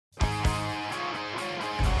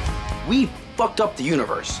We fucked up the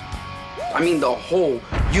universe. I mean, the whole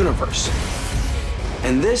universe.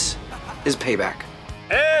 And this is payback.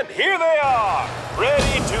 And here they are,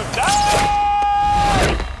 ready to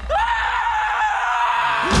die!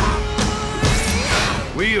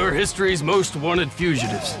 We are history's most wanted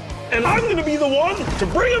fugitives. And I'm gonna be the one to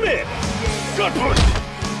bring them in. Gut punch.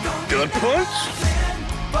 Gut punch.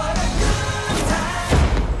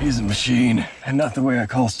 He's a machine, and not the way I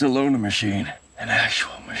call Stallone a machine. An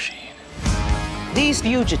actual machine. These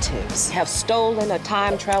fugitives have stolen a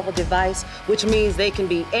time travel device, which means they can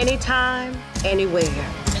be anytime, anywhere.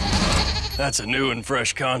 That's a new and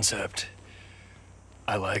fresh concept.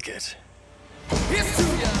 I like it.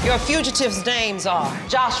 Your fugitives' names are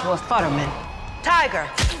Joshua Futterman, Tiger,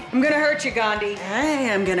 I'm gonna hurt you, Gandhi. I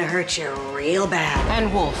am gonna hurt you real bad.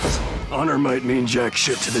 and Wolf. Honor might mean jack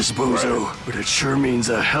shit to this bozo, but it sure means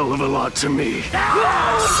a hell of a lot to me.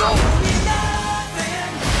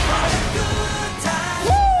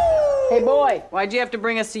 Hey, boy, why'd you have to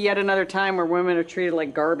bring us to yet another time where women are treated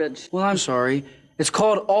like garbage? Well, I'm sorry. It's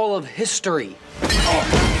called all of history.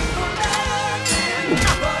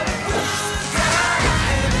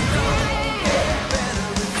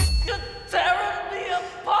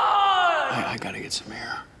 I gotta get some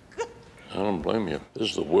air. I don't blame you. This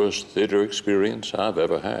is the worst theater experience I've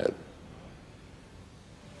ever had.